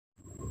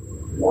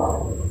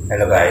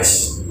Hello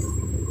guys.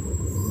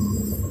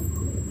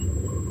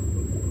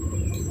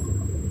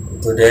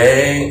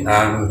 Today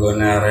I'm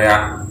gonna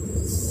react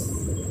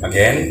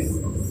again.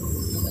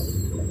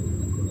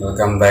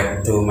 Welcome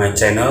back to my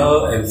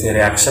channel MV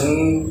Reaction.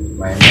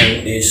 My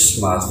name is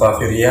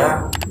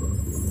Firia.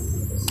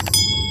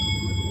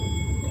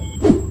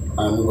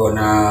 I'm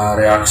gonna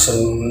reaction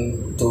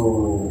to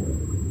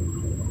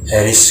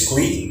Heriss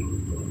Skuyy.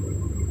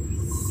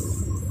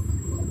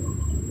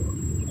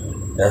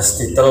 Das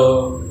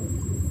titel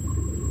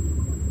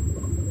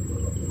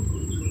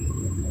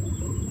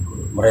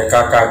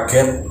mereka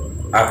kaget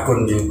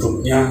akun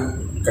YouTube-nya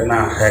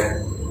kena hack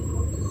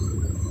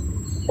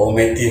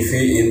OME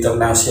TV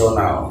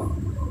internasional.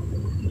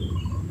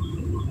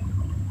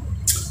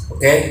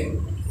 Oke,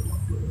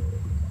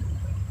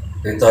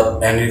 without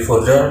any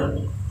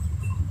further,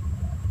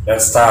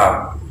 let's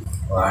start.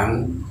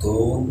 1,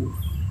 2,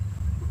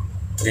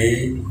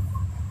 3,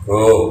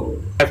 go.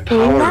 I have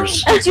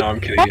powers. No,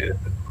 I'm kidding.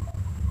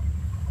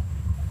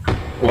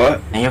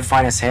 What? And you're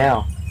fine as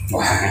hell.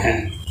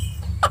 I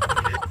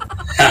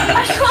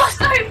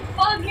lost my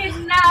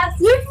fucking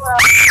nasty, bro.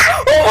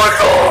 Oh my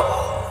god!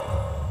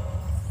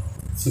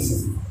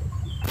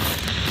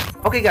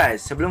 Oke guys,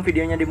 sebelum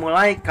videonya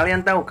dimulai,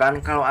 kalian tahu kan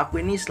kalau aku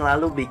ini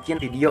selalu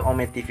bikin video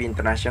OME TV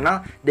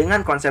internasional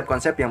dengan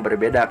konsep-konsep yang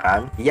berbeda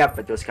kan?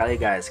 Yap, betul sekali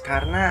guys.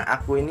 Karena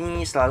aku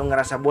ini selalu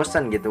ngerasa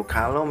bosan gitu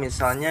kalau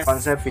misalnya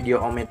konsep video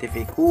OME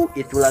TV ku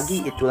itu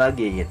lagi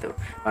gitu.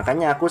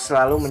 Makanya aku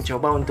selalu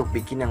mencoba untuk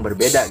bikin yang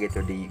berbeda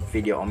gitu di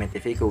video OME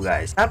TV ku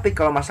guys. Tapi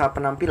kalau masalah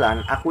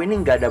penampilan, aku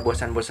ini nggak ada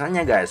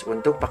bosan-bosannya guys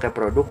untuk pakai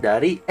produk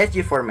dari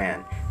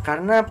H4CK.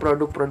 Karena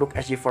produk-produk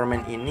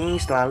H4CK ini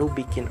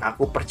selalu bikin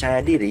aku percaya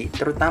diri,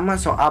 terutama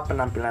soal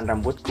penampilan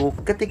rambutku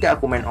ketika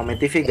aku main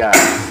OME TV guys.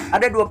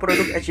 Ada dua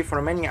produk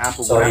H4CK yang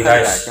aku gunakan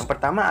guys. Yang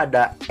pertama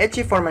ada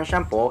H4CK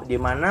shampoo,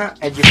 dimana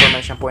H4CK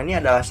shampoo ini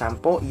adalah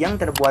shampoo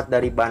yang terbuat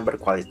dari bahan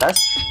berkualitas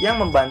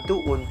yang membantu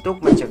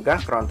untuk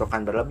mencegah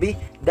kerontokan berlebih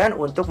dan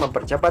untuk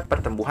mempercepat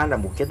pertumbuhan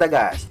rambut kita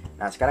guys.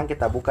 Nah sekarang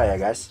kita buka ya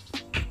guys.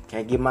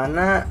 Kayak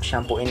gimana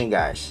shampoo ini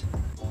guys?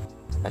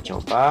 Kita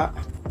coba.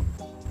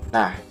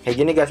 Nah, kayak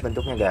gini guys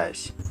bentuknya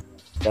guys.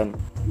 Dan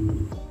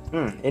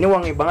ini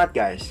wangi banget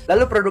guys.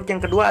 Lalu produk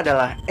yang kedua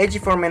adalah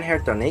H4CK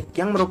Hair Tonic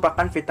yang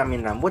merupakan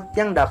vitamin rambut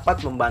yang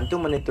dapat membantu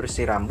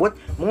menutrisi rambut,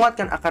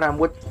 menguatkan akar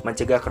rambut,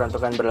 mencegah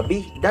kerontokan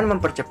berlebih, dan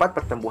mempercepat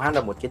pertumbuhan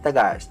rambut kita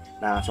guys.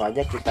 Nah, langsung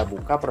aja kita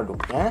buka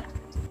produknya.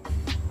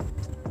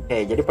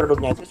 Oke, jadi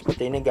produknya itu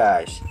seperti ini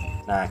guys.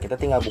 Nah, kita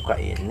tinggal buka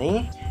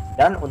ini.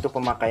 Dan untuk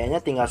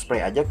pemakaiannya tinggal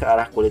spray aja ke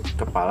arah kulit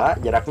kepala,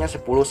 jaraknya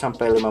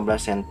 10-15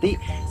 cm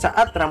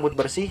saat rambut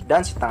bersih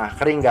dan setengah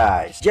kering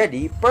guys.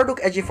 Jadi produk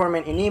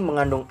H4CK ini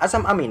mengandung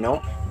asam amino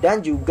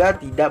dan juga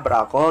tidak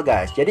beralkohol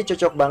guys. Jadi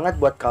cocok banget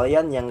buat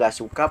kalian yang gak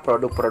suka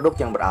produk-produk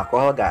yang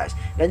beralkohol guys.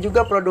 Dan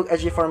juga produk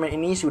H4CK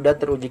ini sudah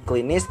teruji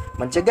klinis,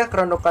 mencegah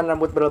kerontokan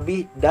rambut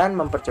berlebih dan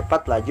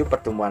mempercepat laju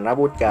pertumbuhan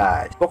rambut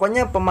guys.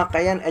 Pokoknya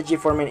pemakaian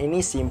H4CK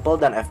ini simple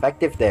dan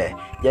efektif deh.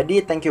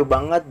 Jadi thank you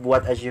banget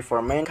buat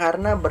H4CK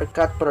karena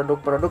berkat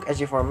produk-produk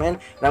H4CK,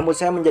 rambut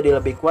saya menjadi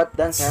lebih kuat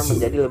dan saya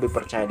menjadi lebih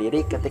percaya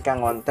diri ketika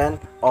ngonten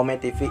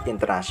OME TV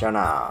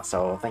internasional.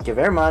 So, thank you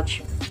very much.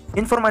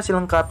 Informasi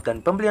lengkap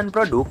dan pembelian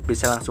produk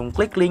bisa langsung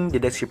klik link di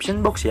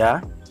description box ya.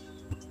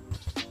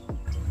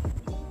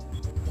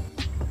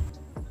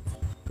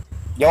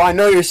 Yo, I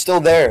know you're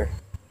still there.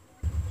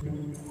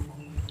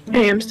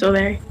 I am still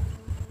there.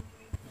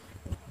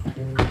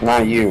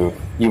 Not you.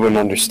 You wouldn't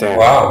understand.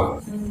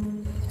 Wow.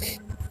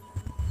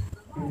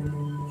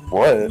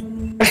 What?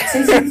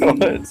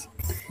 What?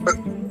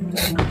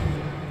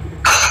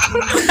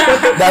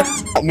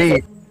 That's not me.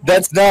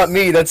 That's not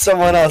me. That's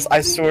someone else. I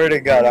swear to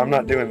God, I'm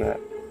not doing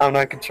that. I'm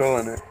not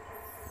controlling it.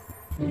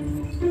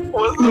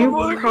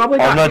 You probably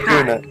got I'm not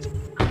doing hacked.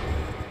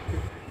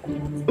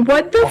 that.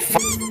 What the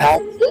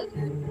Hack.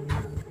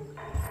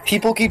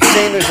 People keep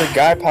saying there's a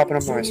guy popping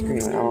up on my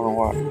screen. I don't know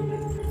why.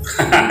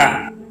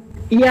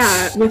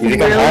 Yeah, with You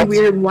think I'm real hacked?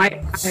 weird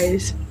white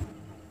eyes.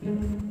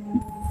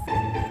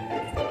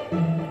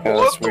 Yeah,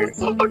 that's weird.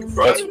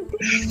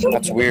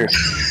 That's weird.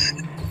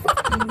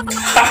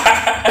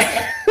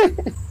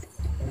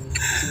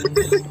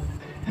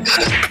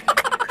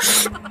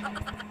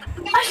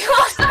 I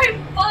lost my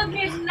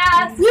fucking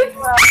nasty,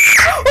 bro.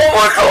 Oh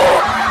my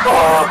god!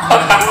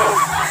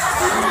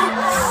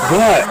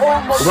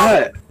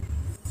 What?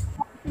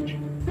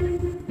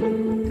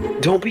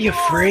 Don't be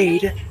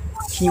afraid.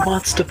 He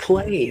wants to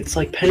play. It's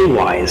like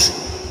Pennywise.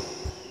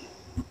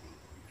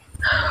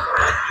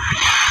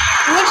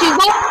 What you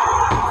go?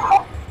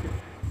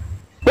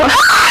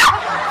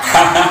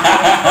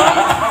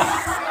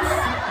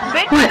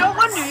 Bitch, no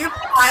wonder you're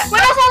fine.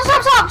 Wait,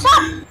 stop!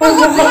 There's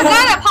a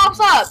guy that pops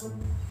up.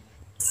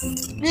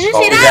 Did you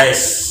see that?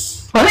 Guys.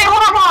 Wait,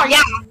 hold on,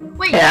 yeah.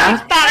 Wait, Yeah.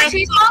 he's fat as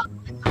fuck.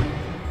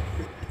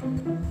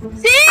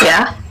 See?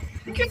 Yeah.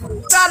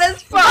 Fat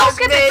as fuck.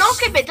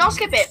 Don't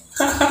skip it.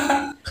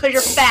 Cause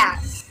you're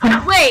fat.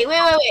 Wait.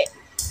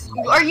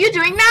 Are you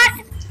doing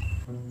that?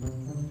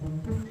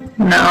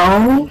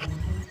 No.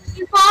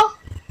 You fall?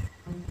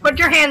 put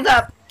your hands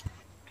up.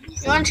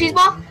 You want a cheese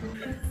ball?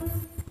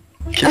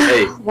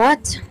 Hey,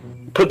 What?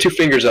 put 2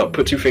 fingers up.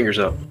 Put 2 fingers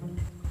up.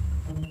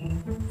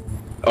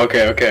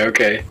 Okay.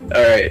 Alright.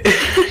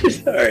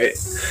 Alright.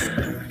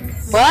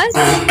 What?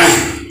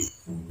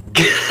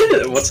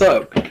 What's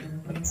up?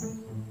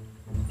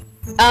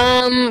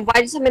 Why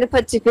did you tell me to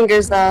put 2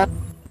 fingers up?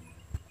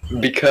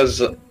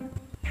 Because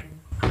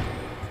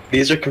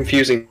these are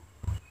confusing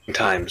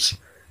times.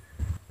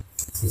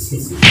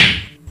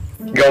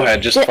 Go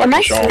ahead, just Am fucking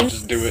I show 'em. serious?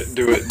 Just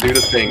do it. Do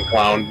the thing,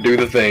 clown. Do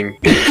the thing.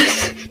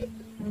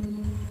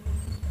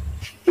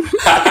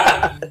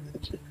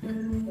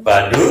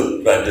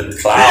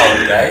 Badut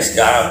clown, guys.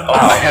 Clown.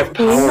 I have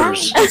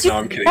powers. No,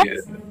 I'm kidding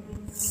it.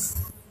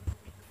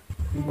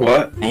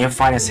 What? And you're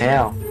fine as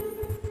hell.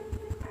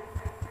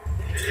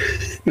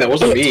 That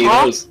wasn't me.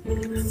 Talk?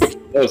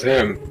 That was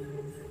him.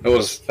 That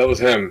was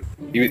him.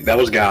 That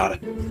was God.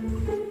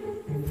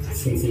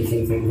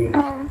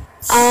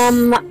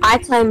 I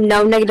claim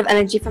no negative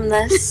energy from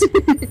this.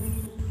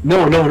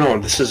 No.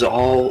 This is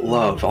all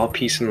love, all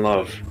peace and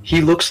love.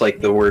 He looks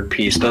like the word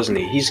peace, doesn't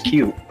he? He's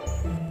cute.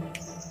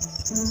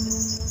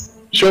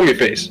 Show me your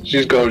face.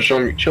 Just go. Show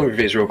me your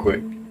face real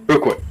quick.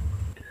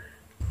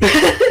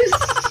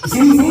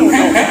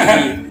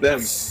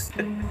 Them.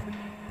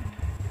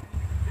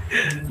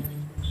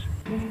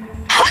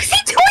 How is he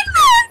doing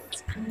that?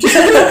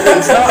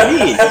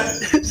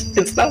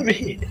 It's not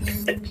me.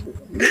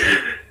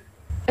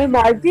 Am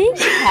I being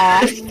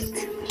hacked?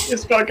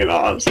 It's fucking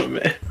awesome,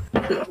 man.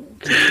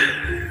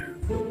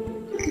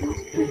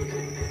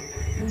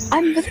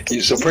 I'm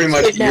with So pretty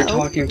much, now. you're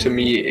talking to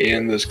me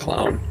and this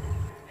clown.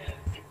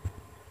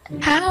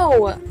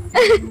 How?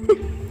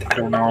 I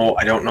don't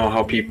know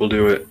how people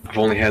do it. I've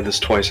only had this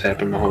twice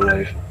happen my whole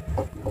life.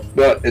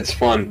 But it's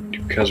fun,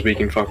 because we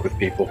can fuck with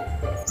people.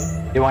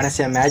 You wanna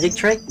see a magic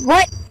trick?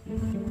 What?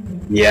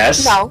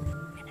 Yes? No.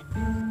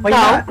 Why No.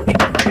 not?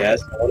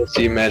 Yes, I want to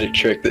see a magic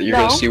trick that you're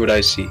No. gonna see what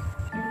I see.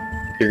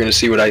 You're gonna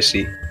see what I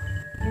see.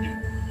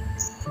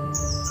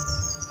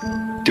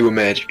 Do a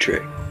magic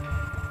trick.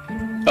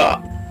 Ah.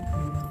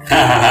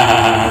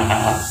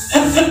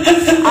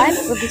 I'm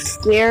really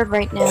scared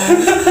right now.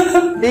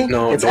 See?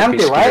 No, It's don't empty,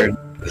 be right?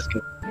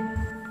 scared.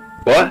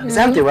 What? It's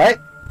empty, right?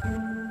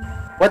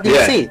 What do you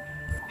Yeah. see?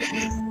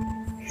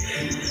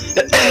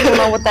 I don't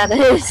know what that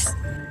is.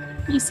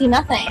 You see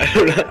nothing. I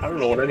don't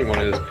know what anyone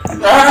is.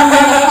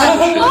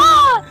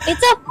 Ah,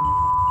 it's a.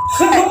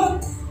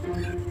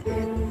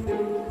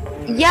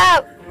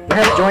 Yeah. You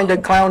have joined the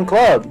clown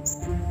club.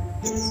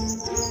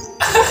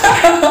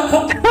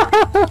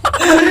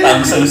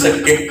 Langsung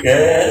skip,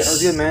 That was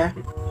guys. good, man.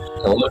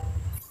 Hello.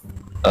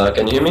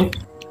 Can you hear me?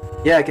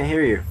 Yeah, I can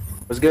hear you.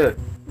 What's good?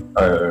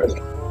 Alright.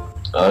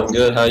 I'm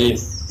good. How are you?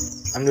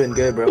 I'm doing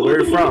good, bro. Where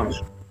are you from?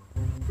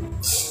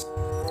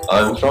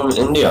 I'm from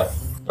India.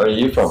 Where are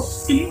you from?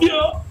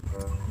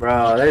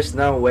 Bro, there's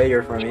no way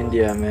you're from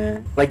India,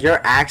 man. Like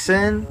your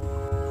accent,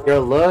 your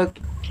look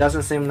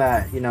doesn't seem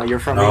that you're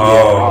from India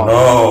at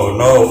all.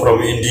 No,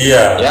 from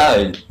India. Yeah,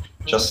 I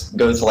just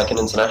go to like an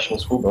international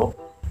school, bro.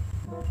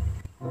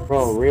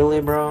 Bro,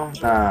 really, bro?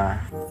 Nah,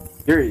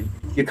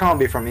 you can't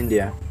be from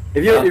India.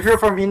 If you're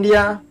from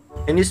India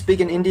and you speak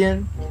in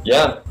Indian,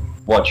 Yeah.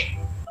 Watch.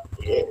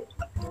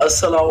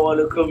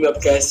 Assalamualaikum, आप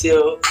कैसे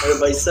हो? मेरे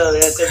भाई साहब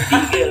ऐसे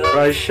ठीक है।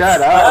 bro,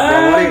 shut up, bro.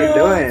 What are you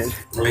doing?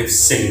 Lip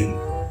sync.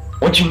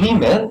 What you mean,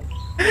 man?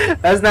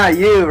 That's not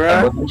you,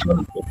 bro.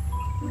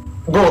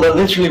 Bro, that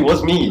literally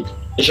was me.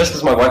 It's just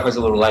because my Wi-Fi's a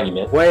little laggy,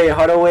 man. Wait,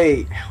 hold on,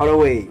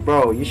 wait,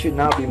 bro. You should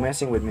not be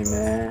messing with me,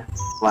 man.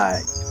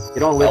 Like, you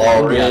don't live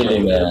Oh, in India. really,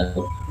 man?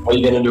 What are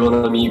you gonna do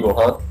on Amigo,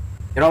 huh?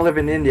 You don't live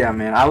in India,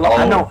 man.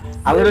 I know.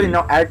 I literally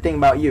know everything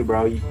about you,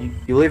 bro.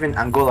 You live in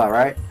Angola,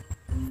 right?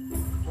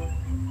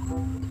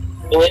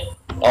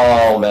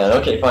 Oh man,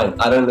 okay, fine.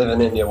 I don't live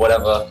in India,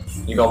 whatever.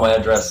 You got my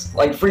address.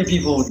 Like 3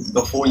 people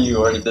before you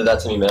already did that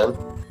to me, man.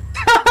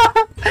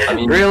 I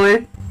mean,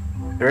 Really?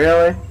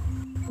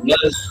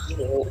 yes,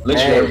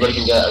 literally everybody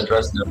can get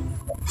address now.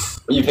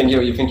 What you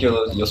think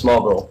you're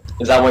small, bro?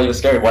 Is that why you're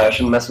scared? Why I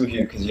shouldn't mess with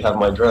you? Because you have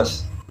my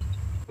address.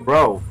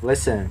 Bro,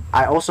 listen.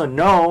 I also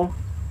know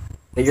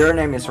that your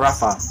name is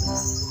Rafa.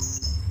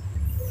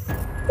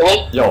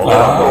 Yo,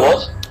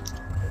 what?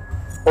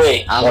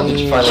 Wait, How did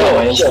you find out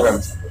my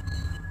Instagram?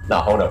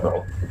 Nah, hold up,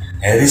 bro.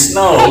 Heriss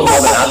no.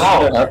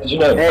 How did you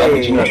know? How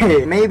did you know?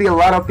 Hey, maybe a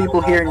lot of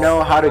people here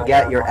know how to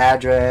get your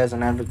address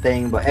and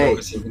everything, but hey,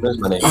 Obviously, he knows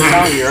my name. I'm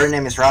telling you, your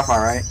name is Rafa,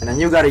 right? And then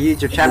you got a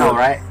YouTube channel,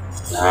 right?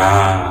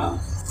 Ah.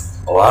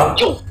 What?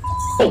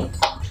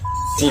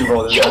 Team,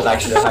 bro, this guy's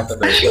actually a hacker,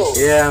 man.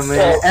 Yeah,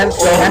 man. And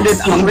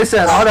then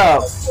listen, hold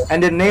up.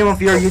 And the name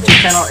of your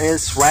YouTube channel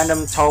is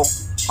Random Talk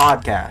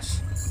Podcast.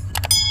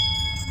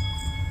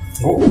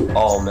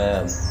 Oh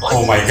man.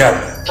 Oh my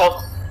god.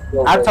 talk.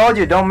 I told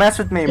you, don't mess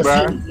with me,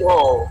 bro.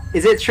 Yo,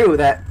 Is it true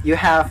that you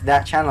have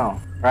that channel,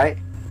 right?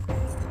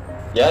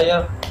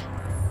 Yeah.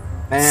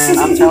 Man,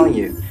 I'm telling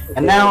you.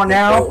 And now,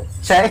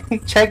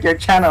 check your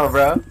channel,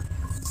 bro.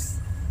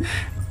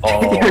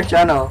 Check your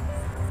channel.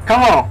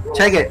 Come on,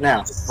 check it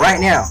now. Right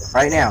now.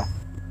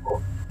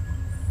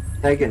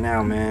 Take it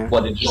now, man.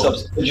 What did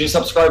you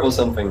subscribe or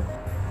something?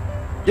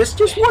 Just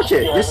watch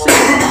it. Just sit.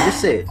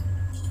 Just sit.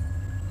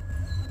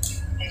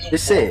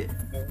 Just sit.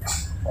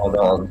 Hold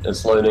on,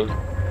 it's loading.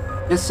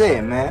 Just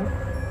sit, man.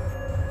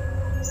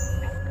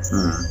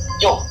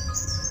 Yo.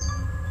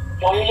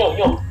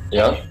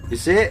 Yeah? You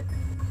sit.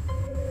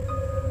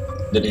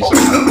 Did he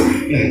subscribe?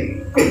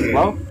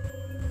 Hello?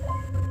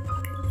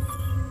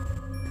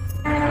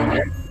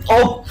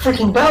 Oh,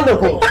 freaking banner,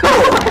 bro!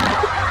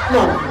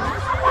 No!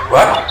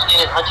 What?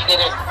 How'd you get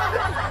in?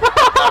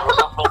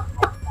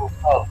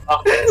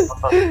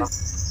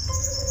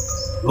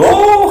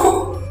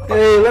 No!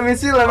 Hey, let me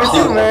see,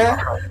 man.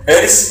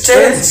 Heriss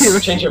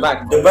change. Change it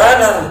back. The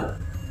banner.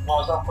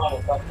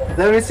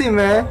 Let me see,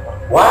 man.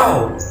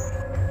 Wow.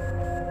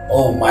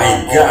 Oh my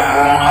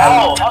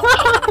god.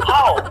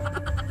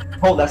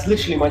 Bro, that's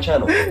literally my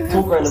channel.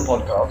 Talk Random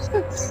Podcast.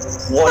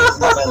 What is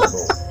my banner,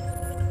 bro?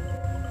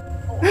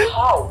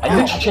 How? I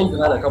literally changed the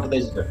banner a couple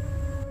days ago.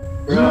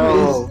 Who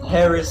Bro. is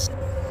Heriss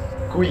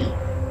Skuyy?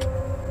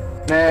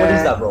 Man, What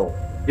is that, bro?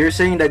 You're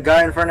seeing the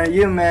guy in front of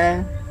you,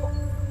 man.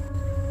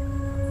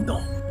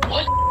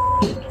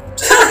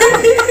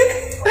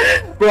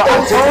 Bro,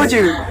 I told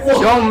you,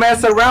 don't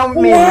mess around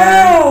with me,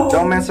 man.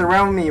 Don't mess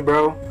around with me,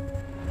 bro.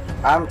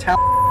 I'm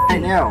telling you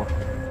right now.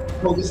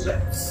 Bro,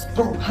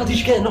 bro, how did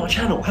you get another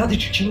channel? How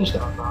did you change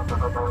that?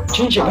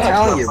 Change it I'm back.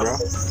 telling you, bro.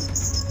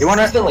 You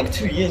wanna It's been like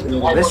 2 years,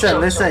 bro.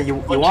 listen? You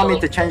want me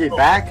to change it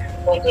back?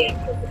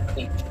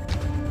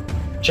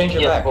 Change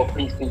it back.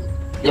 Please.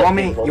 You want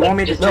me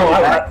to change No,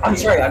 it back? I'm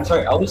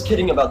sorry. I was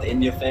kidding about the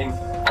India thing.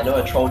 I know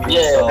I trolled you.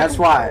 Yeah, so- That's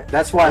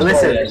why.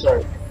 Listen,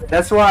 Sorry.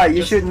 that's why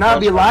you should not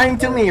be lying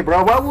to me,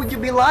 bro. Why would you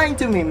be lying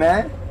to me,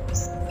 man?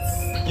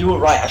 You were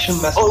right. I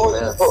shouldn't mess with you,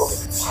 man.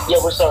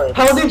 Yeah, we're sorry.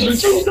 How did you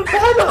change the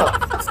banner?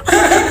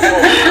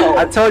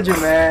 I told you,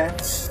 man.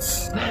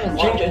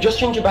 Man, just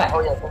change it back.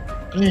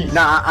 Please.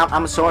 Nah,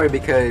 I'm sorry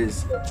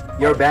because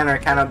your banner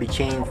cannot be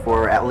changed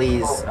for at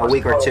least a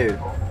week or two.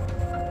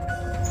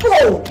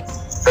 Bro!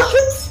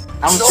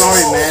 I'm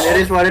sorry, man.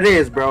 It is what it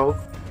is, bro.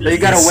 So you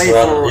gotta wait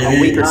for a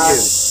week or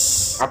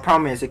two. I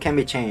promise it can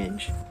be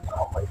changed.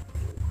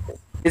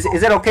 Is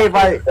it okay if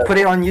I put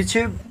it on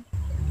YouTube?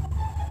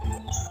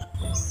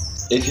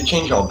 If you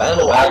change your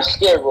banner I'm back,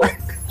 scared, bro.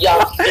 Yeah,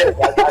 I'm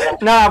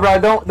scared. Nah, bro.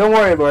 Don't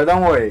worry, bro.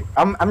 Don't worry.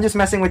 I'm just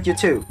messing with you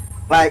too.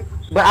 Like,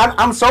 but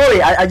I'm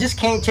sorry. I just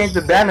can't change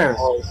the banner.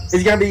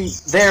 It's gonna be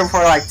there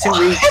for like 2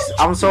 weeks.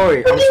 I'm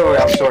sorry.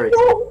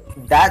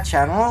 That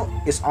channel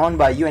is owned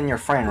by you and your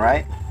friend,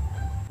 right?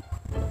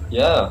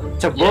 yeah.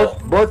 So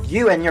both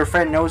you and your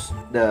friend knows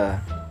the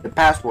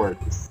password.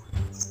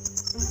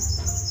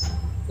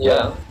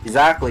 Yeah.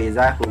 Exactly.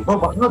 Bro,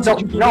 but how So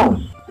did you no,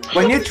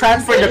 when you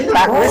transfer the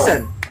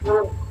listen,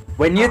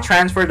 when you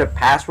transfer the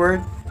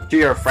password to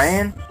your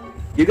friend,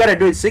 you gotta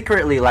do it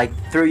secretly, like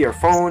through your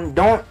phone.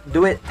 Don't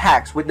do it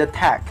with the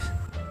tax,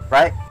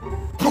 right?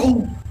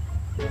 Bro,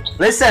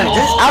 Listen,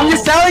 I'm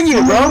just telling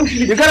you, bro.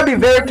 You gotta be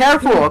very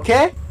careful,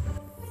 okay?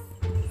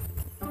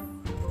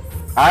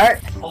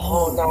 Alright?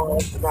 Oh no.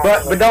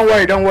 But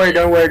don't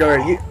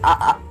worry.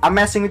 I'm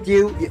messing with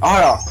you.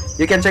 Hold on.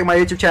 You can check my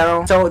YouTube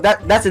channel. So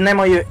that's the name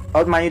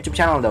of my YouTube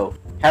channel though.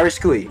 Heriss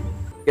Skuyy.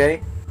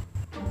 Okay?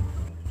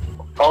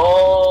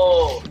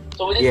 Oh.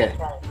 So we did Yeah.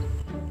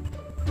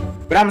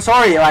 But I'm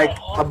sorry, like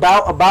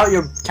about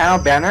your channel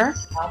banner,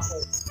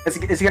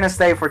 it's gonna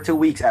stay for 2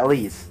 weeks at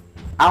least.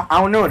 I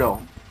don't know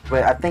though,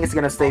 but I think it's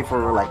gonna stay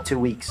for like 2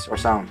 weeks or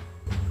something.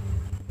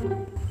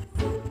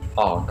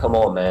 oh, come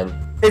on, man.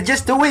 It's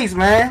just 2 weeks,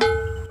 man.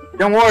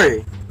 Don't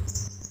worry.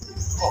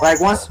 Like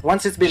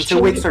once it's been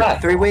 2 weeks or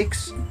 3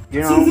 weeks,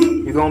 you know,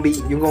 you're gonna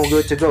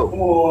good to go.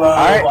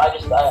 Alright?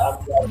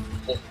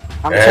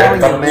 I'm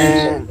telling you,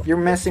 man, you're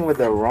messing with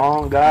the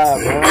wrong guy,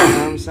 bro. You know what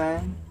I'm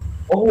saying?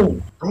 Oh,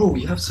 bro,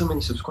 you have so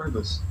many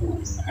subscribers.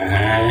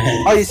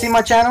 Oh, you see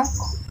my channel?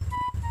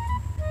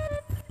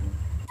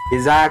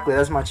 Exactly,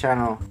 that's my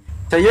channel.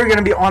 So you're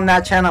gonna be on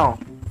that channel.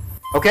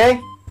 Okay?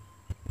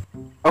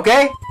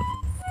 Okay?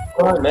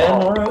 Alright, man,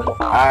 alright.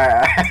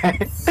 Alright.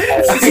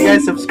 Okay,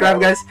 guys, subscribe,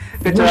 guys.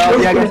 Good to have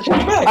you guys.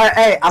 Alright,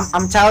 hey,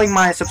 I'm telling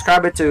my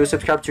subscriber to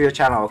subscribe to your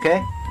channel,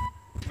 okay?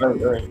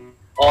 Alright.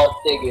 Oh,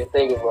 thank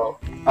you, bro.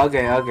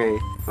 Okay.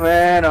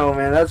 Man, oh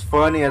man, that's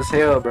funny as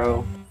hell,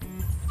 bro.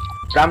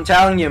 But I'm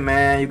telling you,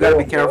 man, you gotta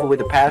be careful with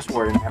the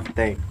password and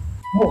everything.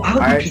 Oh,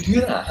 how did you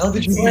do that? How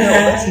did you email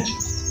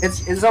messages?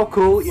 It's all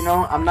cool, you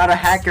know. I'm not a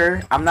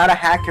hacker. I'm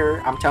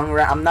telling you,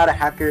 I'm not a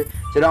hacker,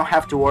 so don't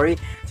have to worry.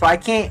 So I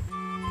can't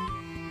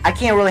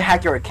really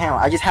hack your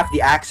account. I just have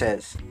the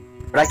access,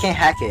 but I can't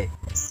hack it.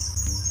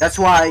 That's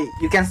why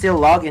you can still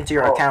log into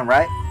your account,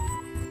 right?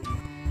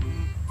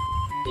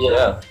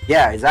 Yeah.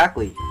 Yeah,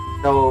 exactly.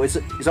 So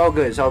it's all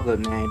good. It's all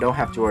good, man. You don't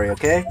have to worry,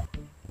 okay?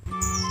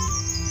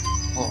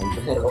 Oh,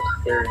 man. I'm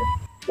scared.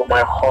 With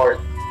my heart.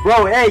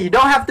 Bro, hey, you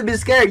don't have to be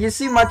scared. You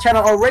see my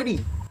channel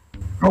already.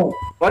 Bro,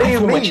 What do you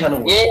thought my mean? channel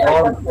was Yeah,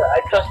 gone.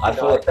 I trust you. I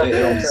thought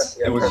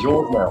it was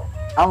yours now.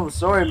 I'm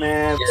sorry,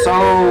 man. Yeah,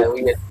 So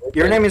we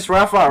your name is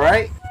Rafa,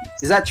 right?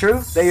 Is that true?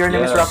 That your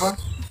name is Yeah. Rafa?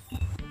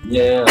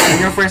 Yeah. And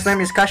your first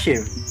name is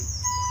Kashim.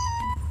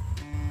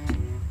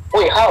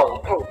 Wait, how?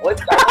 Bro, what?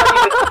 I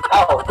don't even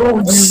how.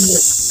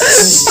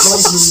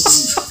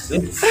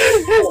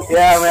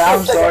 Yeah, man,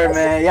 I'm sorry,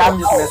 man. Yeah,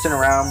 I'm just messing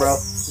around, bro.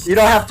 You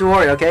don't have to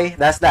worry, okay?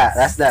 That's that,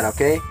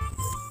 okay?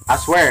 I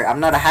swear, I'm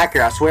not a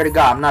hacker. I swear to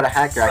God, I'm not a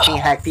hacker. I can't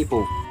hack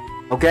people,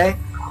 okay?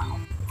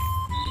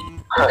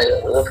 Alright,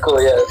 that's cool.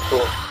 Yeah, that's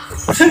cool.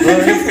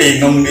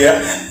 Bingung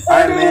dia.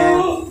 Alright,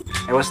 man.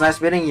 It was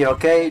nice meeting you,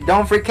 okay?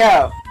 Don't freak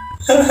out.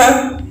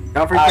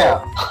 Don't freak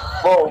out.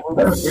 Bro, we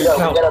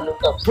gotta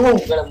look up. Bro.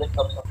 We gotta look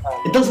up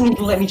sometime. It doesn't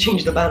even let me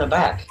change the banner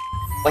back.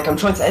 Like I'm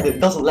trying to edit,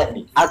 it doesn't let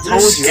me. I told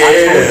you.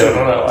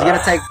 It's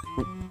gonna take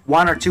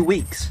 1 or 2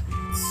 weeks.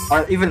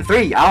 Or even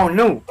 3, I don't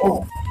know.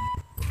 Oh,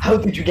 how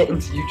did you get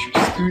into YouTube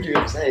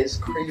Studios? That is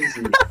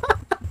crazy.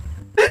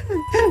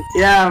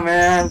 Yeah,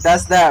 man,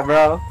 that's that,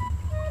 bro.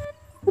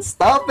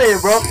 Stop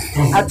it, bro.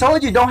 I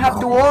told you, don't have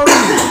to worry.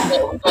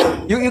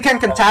 You can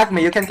contact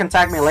me. You can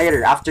contact me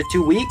later after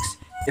 2 weeks.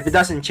 If it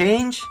doesn't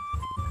change,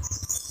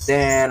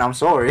 then I'm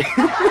sorry.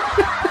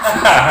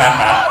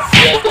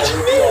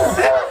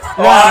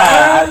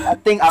 I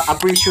think I'm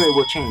pretty sure it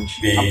will change.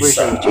 I'm pretty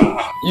sure it will change.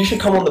 You should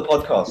come on the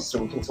podcast so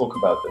we can talk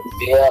about this.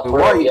 Yeah,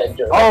 bro.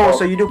 Oh,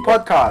 so you do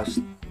podcast?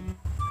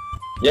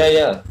 Yeah,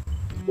 yeah.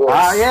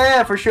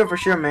 Yeah, for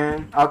sure,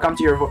 man. I'll come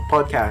to your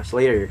podcast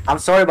later. I'm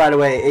sorry, by the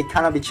way. It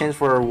cannot be changed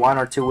for 1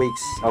 or 2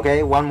 weeks.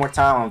 Okay, one more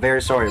time. I'm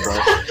very sorry, bro.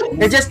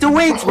 It's just 2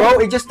 weeks, bro.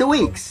 It's just 2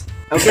 weeks.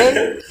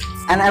 Okay,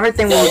 and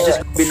everything will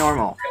just be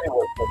normal.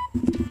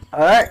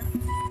 All right.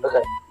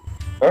 Okay.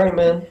 Alright,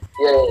 man.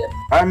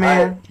 Yeah. All right,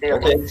 man.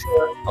 Okay.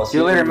 I'll See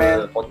you later, in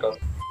the man.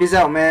 podcast. Peace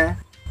out, man.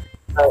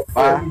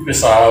 Bye.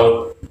 Peace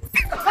out.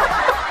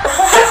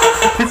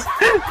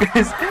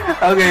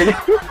 Okay.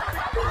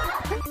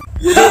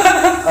 Jadi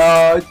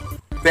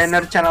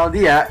banner channel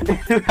dia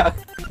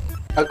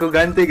aku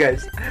ganti,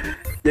 guys.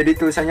 Jadi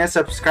tulisannya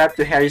subscribe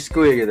to Heriss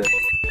Skuyy gitu.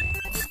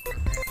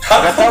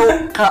 Gak tahu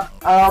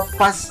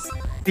pas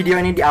video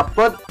ini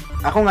diupload,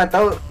 aku nggak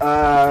tahu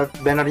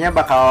bannernya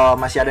bakal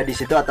masih ada di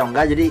situ atau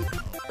enggak. Jadi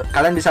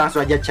kalian bisa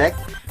langsung aja cek.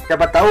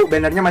 Siapa tahu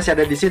bannernya masih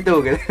ada di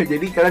situ gitu.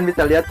 Jadi kalian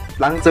bisa lihat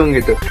langsung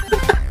gitu.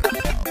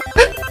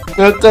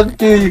 Ngakak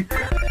cuy.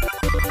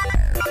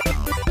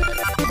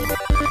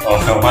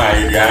 Oh my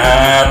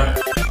god.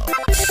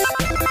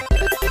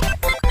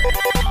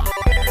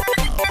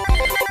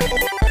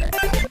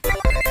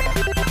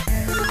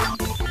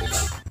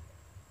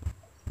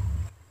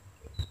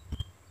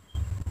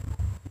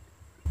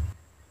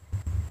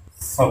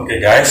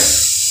 Oke guys,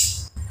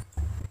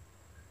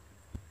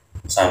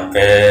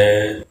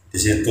 sampai di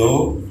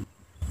situ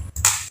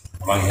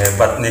emang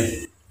hebat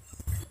nih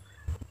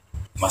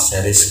Mas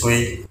Heriss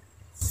Skuyy.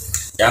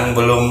 Yang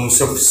belum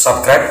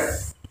subscribe,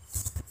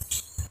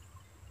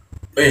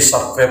 please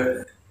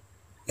subscribe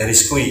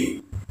Heriss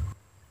Skuyy.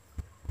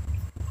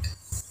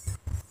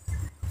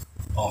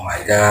 Oh my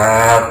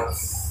god.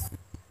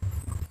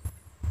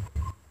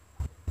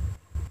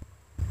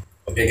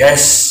 Oke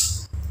guys,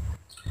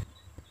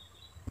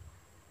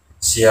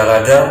 see you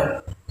later.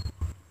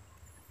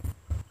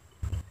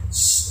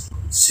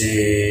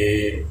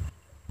 See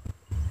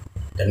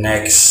the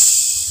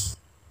next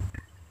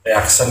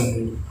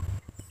reaction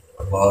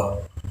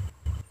about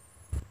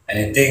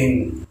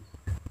anything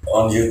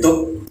on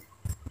YouTube.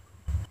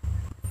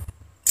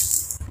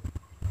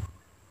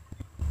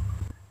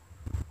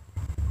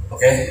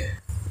 Okay,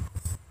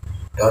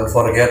 don't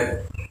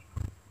forget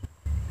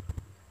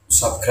to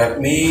subscribe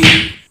me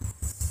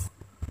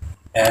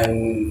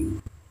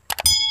and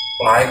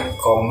like,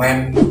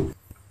 comment,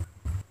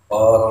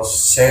 or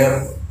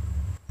share.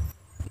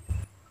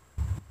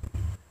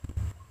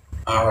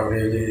 I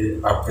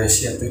really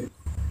appreciate it.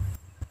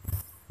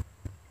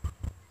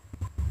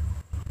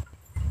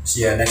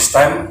 See you next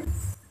time.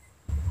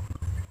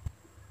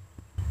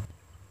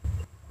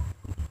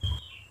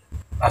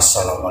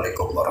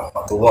 Assalamualaikum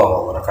warahmatullahi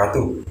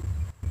wabarakatuh.